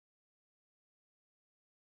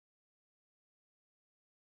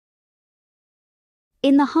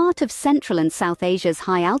In the heart of Central and South Asia's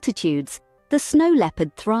high altitudes, the snow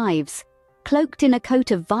leopard thrives. Cloaked in a coat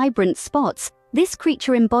of vibrant spots, this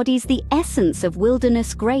creature embodies the essence of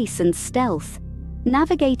wilderness grace and stealth.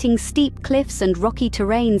 Navigating steep cliffs and rocky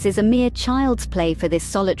terrains is a mere child's play for this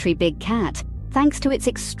solitary big cat, thanks to its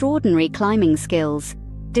extraordinary climbing skills.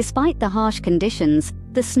 Despite the harsh conditions,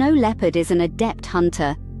 the snow leopard is an adept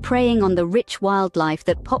hunter, preying on the rich wildlife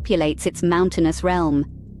that populates its mountainous realm.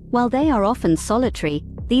 While they are often solitary,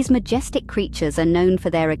 these majestic creatures are known for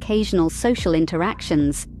their occasional social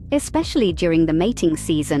interactions, especially during the mating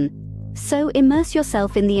season. So immerse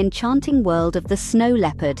yourself in the enchanting world of the snow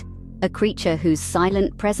leopard, a creature whose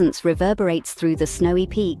silent presence reverberates through the snowy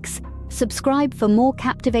peaks. Subscribe for more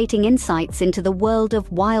captivating insights into the world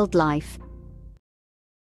of wildlife.